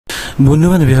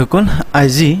বন্ধু-বান্ধৱীসকল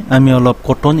আজি আমি অলপ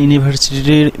কটন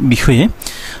ইউনিভাৰ্চিটিৰ বিষয়ে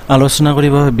আলোচনা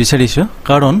কৰিব বিচাৰিছো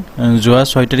কাৰণ যোৱা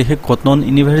 6 তাৰিখে কটন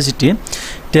ইউনিভাৰ্চিটি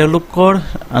তেওঁলোকৰ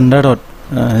আন্ডাৰত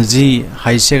যি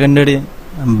হাই সেকেন্ডাৰী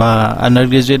বা আন্ডাৰ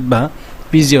গ্ৰেজুৱেট বা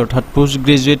পিজি অৰ্থাৎ পোষ্ট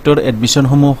গ্ৰেজুৱেটৰ এডমিশন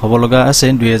সমূহ হ'ব লগা আছে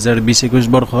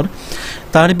 2020-21 বৰ্ষৰ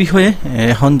তাৰ বিষয়ে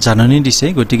এখন জাননী দিছে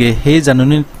গতিকে সেই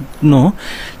জাননীনো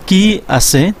কি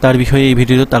আছে তাৰ বিষয়ে এই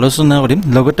ভিডিঅ'ত আলোচনা কৰিম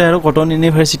লগতে আৰু কটন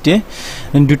ইউনিভাৰ্চিটিয়ে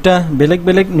দুটা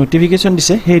বেলেগ নটিফিকেশন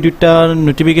দিছে সেই দুটা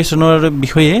নটিফিকেশনৰ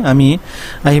বিষয়ে আমি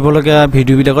আহিব লগা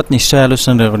ভিডিঅ' বিলাকত নিশ্চয়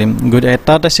আলোচনা কৰিম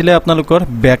এটাত আছিল আপোনালোকৰ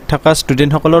ব্যাক থকা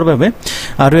ষ্টুডেন্ট সকলৰ বাবে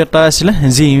আৰু এটা আছিল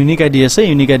যি ইউনিক আইডি আছে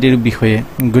ইউনিক আইডিৰ বিষয়ে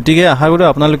গতিকে আশা কৰো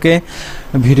আপোনালোকে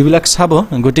ভিডিঅ' বিলাক চাব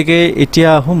গতিকে এতিয়া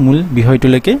আহো মূল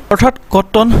বিষয়টোলৈকে অৰ্থাৎ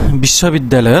কটন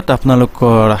বিশ্ববিদ্যালয়ত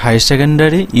আপোনালোকৰ হাই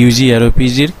সেকেন্ডাৰী ইউজি আৰু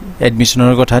পিজিৰ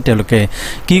এডমিশনৰ কথা তেওঁলোকে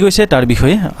কি কৈছে তাৰ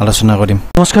বিষয়ে আলোচনা কৰিম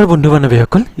নমস্কাৰ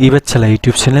বন্ধু-বান্ধৱীসকল E-PATHSHALA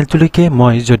ইউটিউব চেনেলটোলৈকে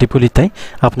মই জ্যোতিপুলিতাই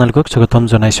আপোনালোকক স্বাগতম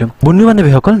জনাইছো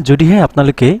বন্ধু-বান্ধৱীসকল যদিহে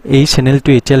আপোনালোকে এই চেনেলটো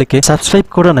এতিয়ালৈকে সাবস্ক্ৰাইব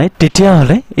কৰা নাই তেতিয়া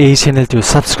হলে এই চেনেলটো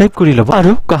সাবস্ক্ৰাইব কৰি লব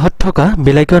আৰু কাষত থকা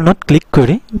বেল আইকনত ক্লিক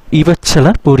কৰি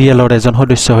E-PATHSHALAৰ পৰিয়ালৰ এজন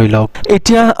সদস্য হৈ লওক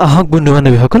এতিয়া আহক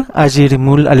বন্ধু-বান্ধৱীসকল আজিৰ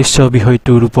মূল আলোচ্য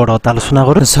বিষয়টোৰ ওপৰত আলোচনা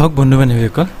কৰোঁ চাওক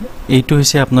বন্ধু-বান্ধৱীসকল এইটো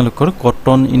হৈছে আপোনালোকৰ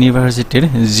কটন ইউনিভাৰ্চিটিৰ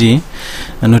যি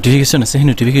নটিফিকেশন আছে সেই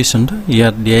নটিফিকেশনটো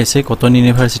ইয়াত দিয়া আছে কটন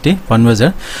ইউনিভাৰ্চিটি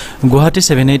পানবজাৰ গুৱাহাটী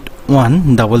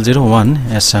 781001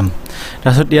 এছাম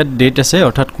তাৰছত ইয়াত ডেট আছে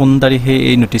অৰ্থাৎ কোন তাৰিখে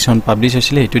এই নটিফিকেশন পাবলিশ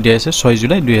হৈছিল এইটো দিয়া আছে 6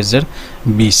 জুলাই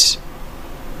 2020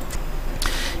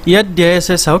 ইয়াত দিয়া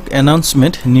আছে চাওক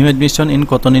announcement new admission in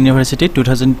cotton university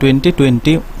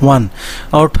 2020-21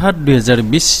 অৰ্থাৎ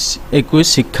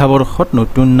 2020-21 শিক্ষাবৰ্ষত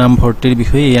নতুন নাম ভৰ্তিৰ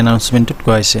বিষয়ে এই এনাউন্সমেন্টত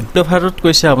কোৱা হৈছে দফাৰত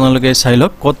কৈছে আপোনালোকে চাই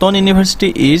লওক cotton university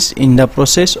is in the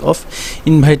process of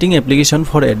inviting application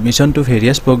for admission two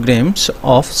various প্ৰগ্ৰামছ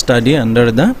of study under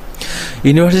da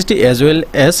University as well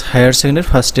as higher secondary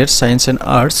first year science and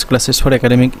arts classes for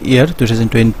academic year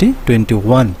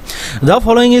 2020-21. The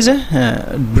following is a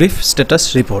brief status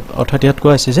report. অর্থাৎ ইয়াত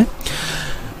কোৱা আছে যে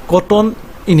cotton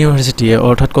university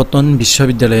অৰ্থাৎ cotton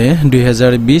বিশ্ববিদ্যালয়ে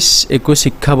 2020-21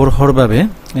 শিক্ষাবৰ্ষৰ বাবে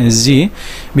যি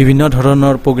বিভিন্ন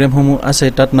ধৰণৰ প্ৰগ্ৰামসমূহ আছে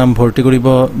তাত নাম ভৰ্তি কৰিব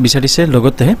বিচাৰিছে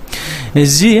লগতে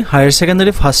যি হায়াৰ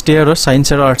সেকেন্ডাৰী ফাৰ্ষ্ট ইয়াৰৰ সায়েন্স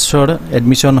আৰু আৰ্টছৰ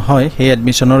এডমিশন হয় সেই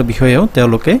এডমিশনৰ বিষয়েও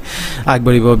তেওঁলোকে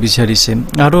আগবাঢ়িব বিচাৰিছে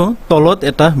আৰু তলত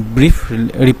এটা ব্ৰিফ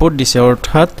ৰিপৰ্ট দিছে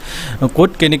অৰ্থাৎ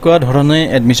কোড কেনেকুৱা ধৰণে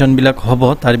এডমিশন বিলাক হ'ব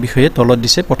তাৰ বিষয়ে তলত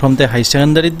দিছে প্ৰথমতে হাই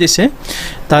সেকেন্ডাৰীত দিছে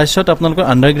তাৰপিছত আপোনালোকৰ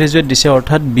আন্ডাৰ গ্ৰেজুৱেট দিছে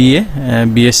অৰ্থাৎ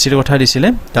B.Sc ৰ কথা দিছিলে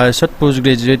তাৰপিছত পোষ্ট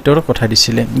গ্ৰেজুৱেটৰ কথা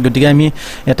দিছিলে গতিকে আমি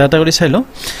এটা কৰি চাই লওঁ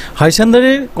হাই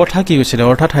সেকেন্ডাৰীৰ কথা কি কৈছিল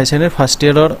অৰ্থাৎ হাই সেকেন্ডাৰী ফাৰ্ষ্ট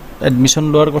ইয়াৰৰ এডমিশন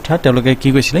লোৱাৰ কথা তেওঁলোকে কি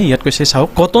কৈছিল ইয়াত কৈছে চাওক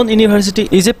cotton university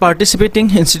is a পাৰ্টিসিপেটিং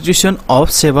institution of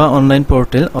সেৱা online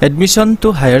portal admission two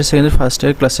higher secondary first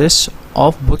year ক্লাसेस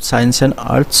of both science and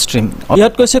arts stream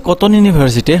ইয়াত কৈছে কটন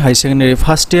ইউনিভাৰ্চিটি হাই সেকেন্ডাৰী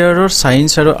ফাৰ্ষ্ট ইয়াৰৰ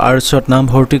সায়েন্স আৰু আৰ্টছত নাম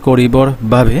ভৰ্তি কৰিবৰ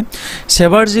বাবে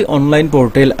সেৱাৰ যি অনলাইন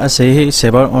পোৰ্টেল আছে সেই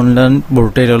সেৱাৰ অনলাইন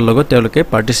পোৰ্টেলৰ লগত তেওঁলোকে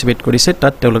পাৰ্টিসিপেট কৰিছে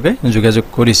তাত তেওঁলোকে যোগাযোগ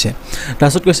কৰিছে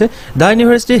তাৰছত কৈছে দা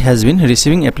university has been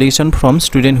receiving application from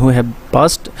students who have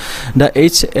passed the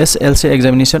HSLC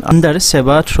examination under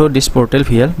seva through this portal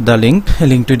via the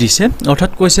link to দিছে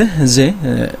অৰ্থাৎ কৈছে যে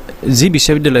যি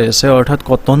বিশ্ববিদ্যালয় আছে অৰ্থাৎ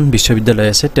কটন বিশ্ববিদ্যালয়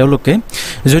আছে তেওঁলোকে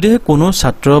যদি কোনো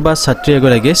ছাত্ৰ বা ছাত্ৰী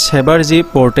এগৰাকী সেৱাৰ যি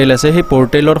পোৰ্টেল আছে সেই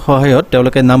পোৰ্টেলৰ সহায়ত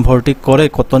তেওঁলোকে নাম ভৰ্তি কৰে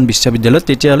কটন বিশ্ববিদ্যালয়ত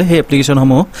তেতিয়ালে সেই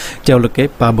এপ্লিকেশনসমূহ তেওঁলোকে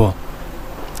পাব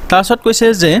তাৰছত কৈছে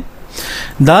যে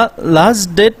The last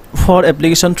date for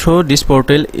application through this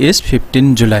portal is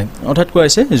 15 July. অৰ্থাৎ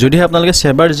কৈছে যদি আপোনালোকে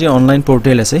সেৱাৰ যি অনলাইন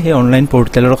পোৰ্টেল আছে সেই অনলাইন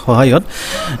পোৰ্টেলৰ সহায়ত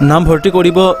নাম ভৰ্তি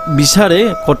কৰিব বিচাৰে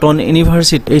কটন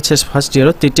ইউনিভাৰ্চিটি HS ফাৰ্ষ্ট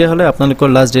ইয়াৰত তেতিয়া হলে আপোনালোকৰ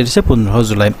লাষ্ট ডেট আছে 15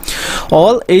 July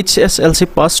All HSLC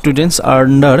pass students are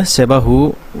under seva who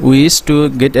wish to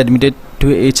get admitted to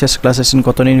HS classes in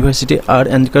Cotton University are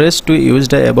encouraged to use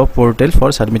the above portal for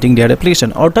submitting their application.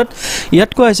 অৰ্থাৎ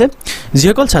ইয়াত কোৱা আছে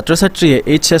যিসকল ছাত্ৰ-ছাত্ৰীয়ে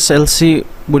HSLC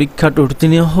পৰীক্ষাত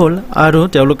উত্তীৰ্ণ হ'ল আৰু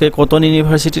তেওঁলোকে কটন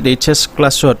ইউনিভাৰ্চিটিত HS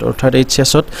ক্লাছত অৰ্থাৎ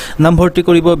HSত নাম ভৰ্তি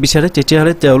কৰিব বিচাৰে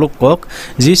তেতিয়াহলে তেওঁলোকক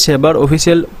যি সেৱাৰ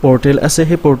অফিচিয়েল পোৰ্টেল আছে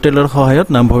সেই পোৰ্টেলৰ সহায়ত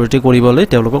নাম ভৰ্তি কৰিবলৈ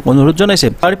তেওঁলোকক অনুৰোধ জনাইছে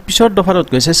আৰু পিছৰ দফাৰত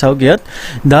কৈছে চাওক ইয়াত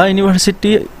দা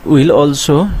university will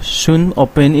also soon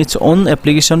open its own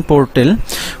application portal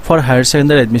for higher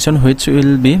secondary admission which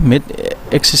will be made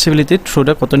accessibility through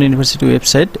the Cotton University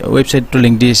website to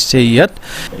link দিছে ইয়াত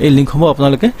এই লিংক হ'ব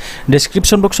আপোনালোকে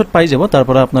ডেসক্ৰিপচন বক্সত পাই যাব তাৰ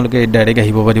পৰা আপোনালোকে ডাইৰেক্ট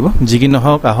আহিব পাৰিব যিকি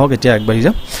নহওক আহক এতিয়া আগবাঢ়ি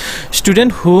যাও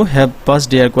student who have passed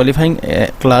their qualifying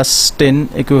class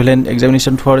 10 equivalent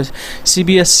examination for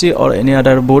C.B.Sc or any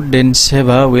other board then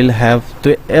seva will have to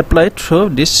apply through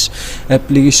this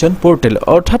application portal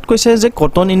অৰ্থাৎ কৈছে যে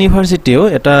কটন ইউনিভাৰ্চিটিও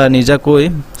এটা নিজাকৈ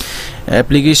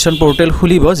এপ্লিকেশন পোৰ্টেল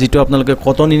খুলিব যেটো আপোনালোকে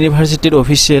কটন ইউনিভাৰ্সিটিৰ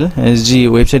অফিচিয়েল যি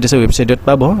ওয়েবসাইট আছে ওয়েবসাইটত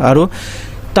পাব আৰু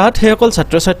তাত হেকল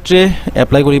ছাত্ৰ-ছাত্ৰীয়ে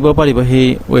এপ্লাই কৰিব পাৰিব সেই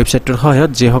ওয়েবসাইটৰ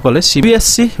সহায়ত যে সকলে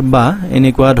B.Sc বা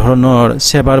এনেকুৱা ধৰণৰ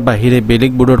সেৱাৰ বাহিৰে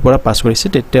বেলেগ বোৰ্ডৰ পৰা পাছ কৰিছে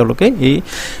তেওঁলোকে এই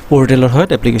পোৰ্টেলৰ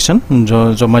সহায়ত এপ্লিকেশন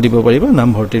জমা দিব পাৰিব নাম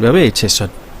ভৰ্তিৰ বাবে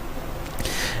HSত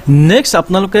নেক্সট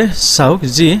আপোনালোকে চাওক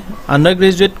যি আন্ডাৰ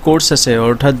গ্ৰেজুৱেট কোৰ্স আছে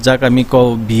অৰ্থাৎ যাক আমি কও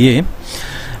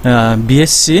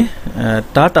B.Sc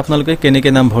তাত আপোনালোকে কেনেকে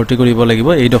নাম ভৰ্তি কৰিব লাগিব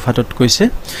এই দফাটোত কৈছে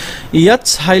ইয়াত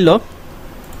চাইলক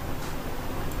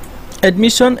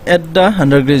Admission at the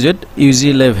undergraduate UG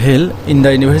level in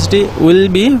the university will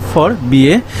be for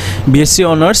BA, B.Sc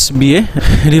Honors, BA,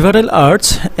 Liberal Arts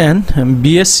and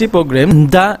B.Sc program.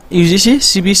 The UGC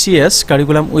CBCS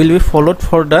curriculum will be followed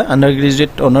for the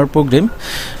undergraduate honor program.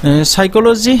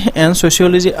 Psychology and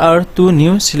sociology are two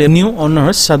new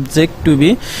honors subject to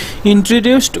be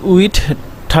introduced with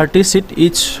 30 seat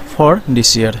each for this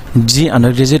year. Ji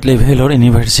undergraduate level or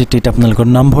university আপোনালোকৰ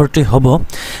নাম ভৰ্তি হ'ব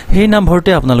সেই নাম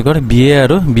ভৰ্তি আপোনালোকৰ BA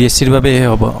আৰু B.Sc ৰ বাবে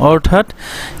হ'ব অৰ্থাৎ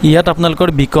ইয়াত আপোনালোকৰ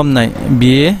বিকম নাই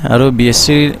BA আৰু B.Sc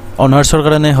অনাৰ্ছৰ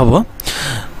কাৰণে হ'ব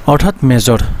অৰ্থাৎ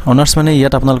মেজৰ অনাৰ্ছ মানে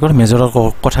ইয়াত আপোনালোকৰ মেজৰৰ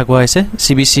কথা কোৱা হৈছে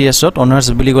CBCS ত অনাৰ্ছ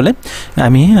বুলি গলে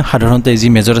আমি সাধাৰণতে যি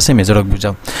মেজৰ আছে মেজৰক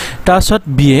বুজাও তাৰছত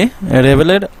BA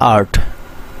ৰেভেলাৰ আৰ্ট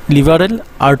লিবাৰেল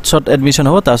আৰ্টছত এডমিশন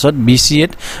হ'ব তাৰছত BCA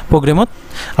প্ৰগ্ৰামত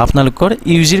আপোনালোকৰ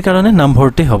UG ৰ কাৰণে নাম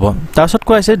ভৰ্তি হ'ব তাৰছত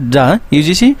কৈছে দা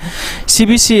UGC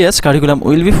CBCS curriculum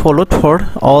will be followed for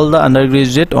all the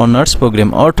undergraduate honors program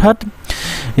অৰ্থাৎ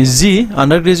যি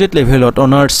আন্ডাৰগ্ৰেজুৱেট লেভেলত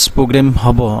অনাৰ্ছ প্ৰগ্ৰাম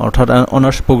হ'ব অৰ্থাৎ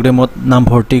অনাৰ্ছ প্ৰগ্ৰামত নাম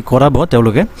ভৰ্তি কৰাব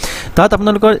তেওঁলোকে তাত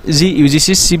আপোনালোকৰ যি UGC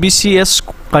CBCS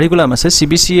কাৰিকুলাম আছে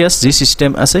CBCS যি সিস্টেম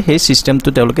আছে সেই সিস্টেমটো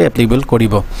তেওঁলোকে এপ্লিকেবল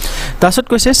কৰিব তাৰছত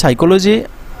কৈছে সাইকোলজি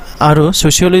আৰু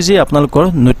সোশিয়োলজি আপোনালোকৰ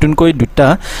নতুনকৈ দুটা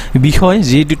বিষয়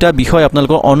যি দুটা বিষয়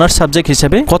আপোনালোকৰ অনাৰ্ছ সাবজেক্ট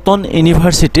হিচাপে কটন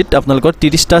ইউনিভাৰ্সিটিত আপোনালোকৰ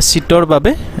 30টা সিটৰ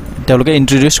বাবে তেওঁলোকে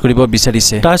ইন্ট্ৰোডিউস কৰিব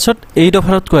বিচাৰিছে তাৰছত এই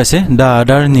দফাৰত কৈছে দা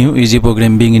আদাৰ new easy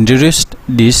programme being ইন্ট্ৰোডিউসড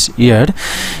this year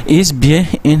is BA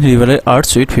in liberal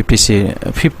arts with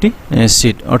 50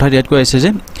 seat অৰ্থাৎ ইয়াত কৈছে যে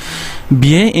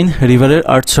BA ইন লিবাৰেল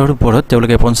আৰ্টছৰ ওপৰত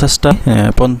তেওঁলোকে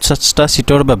 50টা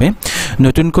সিটৰ বাবে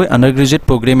নতুনকৈ আন্ডাৰগ্ৰেজুৱেট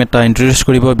প্ৰগ্ৰাম এটা ইন্ট্ৰোডিউস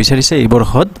কৰিব বিচাৰিছে এই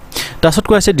বৰ্ষত তাৰছত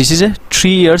কৈছে this is a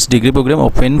 3 years degree programme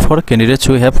open for candidates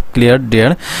who have cleared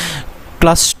there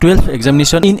Class 12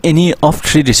 examination in any of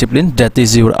 3 disciplines that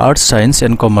is your arts science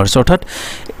and commerce অর্থাৎ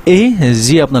এই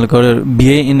জি আপোনালোকৰ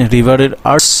BA in liberal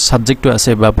arts সাবজেক্টটো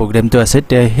আছে বা প্ৰগ্ৰামটো আছে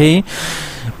তে সেই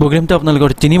প্ৰগ্ৰামটো আপোনালোকৰ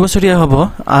 3 বছৰীয়া হ'ব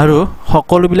আৰু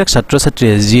সকলো বিলাক ছাত্ৰ ছাত্ৰী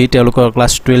যি তেওঁলোকৰ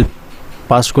ক্লাস 12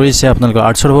 পাস কৰিছে আপোনালোকৰ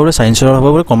আৰ্টছৰ হ'ব সায়েন্সৰ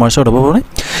হ'ব কমাৰ্চৰ হ'ব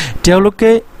তেওঁলোকে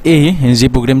এই জি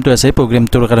প্ৰগ্ৰামটো আছে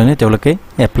প্ৰগ্ৰামটোৰ কাৰণে তেওঁলোকে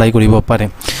এপ্লাই কৰিব পাৰে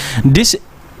this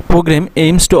program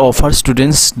aims to offer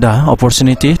students the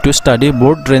opportunity to study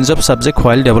broad range of subject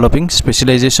while developing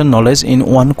specialization knowledge in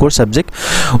one core subject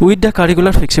with the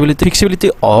curricular flexibility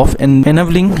of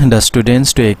enabling the students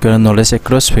to acquire knowledge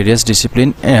across various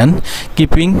disciplines and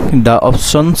keeping the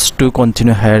options to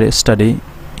continue higher study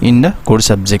in the core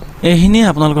subject ehini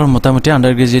আপোনালোকৰ মতামতি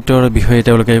আন্ডাৰগ্ৰেজুৱেটৰ বিষয়ে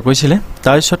তেওঁলোকে কৈছিলে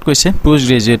তাৰছত কৈছে post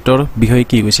গ্ৰেজুৱেটৰ বিষয়ে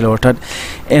কি কৈছিল অৰ্থাৎ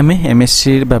MA MSc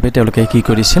ৰ বাবে তেওঁলোকে কি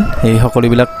কৰিছিল এই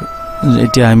সকলোবিলাক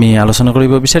এতিয়া আমি আলোচনা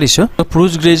কৰিব বিচাৰিছো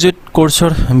পোষ্ট গ্ৰেজুৱেট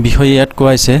কোৰ্সৰ বিষয়ে ইয়াত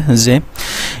কোৱাইছে যে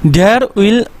there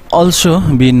will also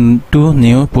be 2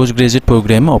 new postgraduate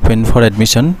program open for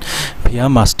admission via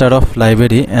Master of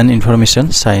Library and Information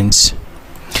Science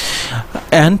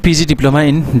and PG Diploma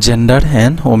in Gender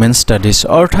and Women Studies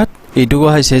অৰ্থাৎ এইটো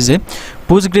হৈছে যে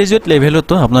পোষ্ট গ্ৰেজুৱেট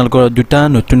লেভেলতো আপোনালোকৰ দুটা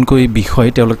নতুনকৈ বিষয়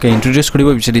তেওঁলোকে ইন্ট্ৰোডিউস কৰিব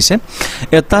বিচাৰিছে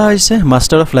এটা হৈছে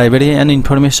master of library and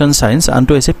information science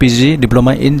আনটো হৈছে PG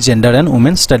diploma in gender and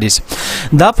women studies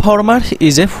da former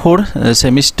is a 4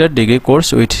 semester degree course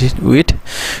with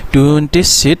 20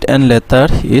 seat and later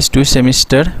is 2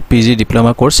 semester PG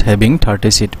diploma course having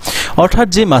 30 seat অৰ্থাৎ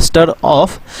যি master of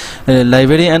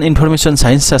library and information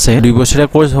science আছে 2 বছৰীয়া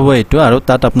course হ'ব এটো আৰু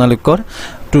তাত আপোনালোকৰ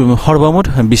সৰ্বমুঠ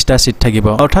 20টা সিট থাকিব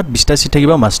অৰ্থাৎ 20টা সিট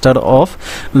থাকিব master of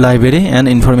library and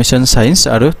information science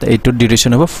আৰু এইটোৰ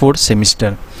ডিউৰেচন হ'ব 4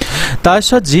 সেমিষ্টাৰ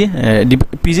তাৰছত যি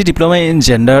PG diploma in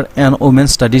gender and women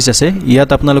studies আছে ইয়াত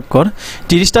আপোনালোকৰ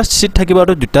 30টা সিট থাকিব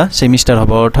আৰু 2টা সেমিষ্টাৰ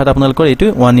হ'ব অৰ্থাৎ আপোনালোকৰ এইটো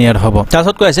 1 ইয়াৰ হ'ব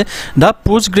তাৰছত কৈছে দা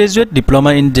post graduate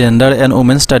diploma in gender and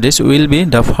women studies will be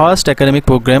da first academic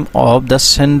programme of the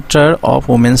centre of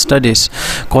women studies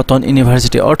cotton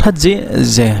university অৰ্থাৎ যি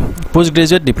post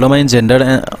graduate diploma in gender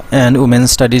and women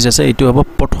studies আছে এটো হ'ব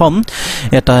প্ৰথম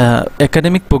এটা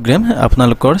একাডেমিক প্ৰগ্ৰাম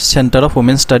আপোনালোকৰ centre of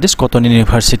women studies cotton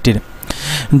ইউনিভাৰ্সিটিৰ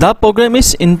The program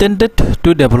is intended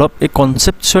to develop a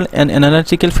conceptual and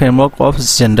analytical framework of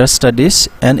gender studies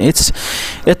and its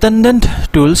attendant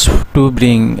tools to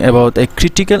bring about a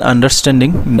critical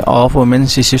understanding of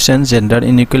women's issues and gender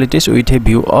inequalities with a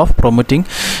view of promoting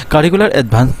curricular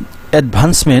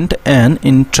advancement and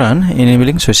in turn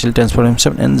enabling social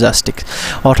transformation and justice.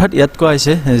 অর্থাৎ ইয়াত কোৱা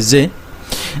হৈছে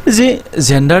যে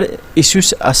gender issues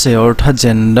আছে অৰ্থাৎ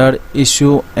gender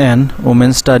issue and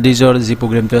women ষ্টাডিজৰ যি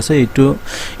প্ৰগ্ৰামটো আছে এইটো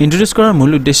ইন্ট্ৰোডিউস কৰাৰ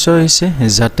মূল উদ্দেশ্য হৈছে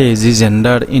যাতে যি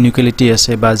জেন্ডাৰ ইনইকুৱেলিটি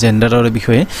আছে বা জেন্ডাৰৰ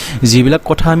বিষয়ে যিবিলাক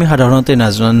কথা আমি সাধাৰণতে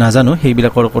নাজানো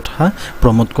সেইবিলাকৰ কথা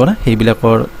প্ৰমোট কৰা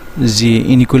সেইবিলাকৰ যি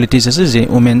ইনইকুৱেলিটিজ আছে যে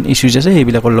ওমেন ইস্যুস আছে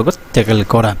সেইবিলাকৰ লগত টেকল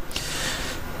কৰা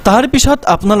তাৰ পিছত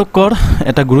আপোনালোকৰ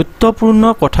এটা গুৰুত্বপূৰ্ণ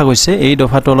কথা কৈছে এই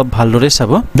দফাটো অলপ ভালদৰে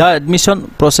চাব The admission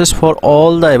process for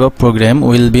all the above program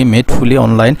will be made fully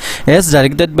online as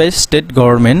directed by state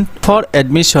government. For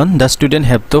admission, the student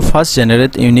have to first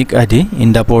generate unique ID in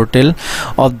the portal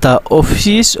of the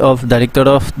Office of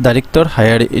Director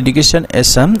Higher Education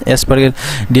Assam as per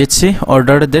B.Sc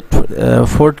order that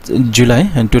 4th July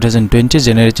 2020.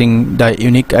 Generating the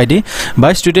unique ID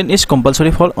by student is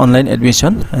compulsory for online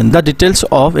admission, and the details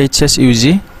of HSUG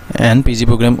and PG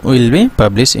program will be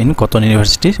published in Cotton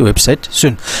University website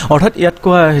soon. অর্থাৎ ইয়াত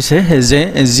কোৱা হৈছে যে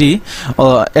যি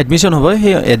admission হ'ব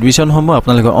সেই admission হ'ব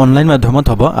আপোনালোকৰ অনলাইন মাধ্যমত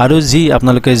হ'ব আৰু যি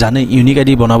আপোনালোকে জানে ইউনিক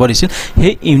আইডি বনাব দিছিল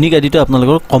সেই ইউনিক আইডিটো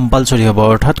আপোনালোকৰ কম্পালসৰি হ'ব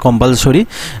অৰ্থাৎ কম্পালসৰি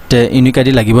ইউনিক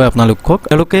আইডি লাগিব আপোনালোকক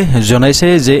তেওঁলোকে জনাইছে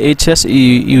যে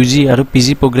HSUG আৰু PG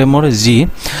প্ৰগ্ৰামৰ যি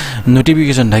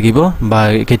নোটিফিকেশন থাকিব বা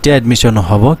কেতিয়া এডমিশন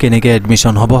হ'ব কেনেকৈ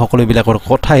এডমিশন হ'ব সকলোবিলাকৰ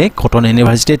কথাই কটন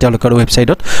ইউনিভাৰ্সিটি তেওঁলোকৰ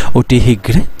ৱেবছাইটত অতি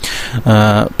শীঘ্ৰে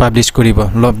পাবলিশ কৰিব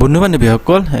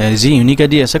বন্ধু-বান্ধৱীসকল যি ইউনিক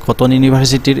আইডি আছে কটন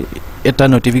ইউনিভাৰ্সিটিৰ এটা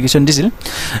নোটিফিকেশন দিছিল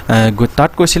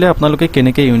তাত কৈছিলে আপোনালোকে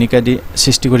কেনেকৈ ইউনিক আইডি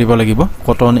সৃষ্টি কৰিব লাগিব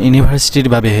কটন ইউনিভাৰ্সিটিৰ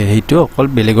বাবে হেইটো অকল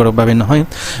বেলেগৰ বাবে নহয়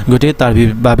গতিকে তাৰ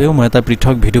বাবেও মই এটা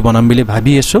পৃথক ভিডিও বনাম বুলি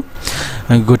ভাবি আছো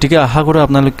গতিকে আশা কৰো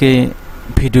আপোনালোকে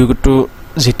ভিডিওটো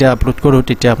যেটা আপলোড কৰো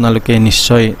তেতিয়া আপোনালোকে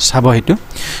নিশ্চয় চাব হেতু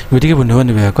গতিকে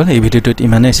বন্ধু-বান্ধৱীসকল এই ভিডিওটোত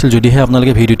ইমানে আছিল যদিহে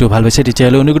আপোনালোকে ভিডিওটো ভাল পাইছে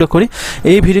তেতিয়াহলে অনুগ্ৰহ কৰি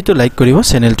এই ভিডিওটো লাইক কৰিব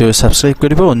চেনেলটো সাবস্ক্ৰাইব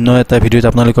কৰিব অন্য এটা ভিডিওত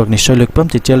আপোনালোকক নিশ্চয় লগ পাম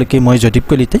তেতিয়ালৈকে মই জদীপ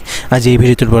কলিতে আজি এই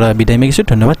ভিডিওটোৰ পৰা বিদায় মাগিছো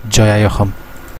ধন্যবাদ জয় আই অসম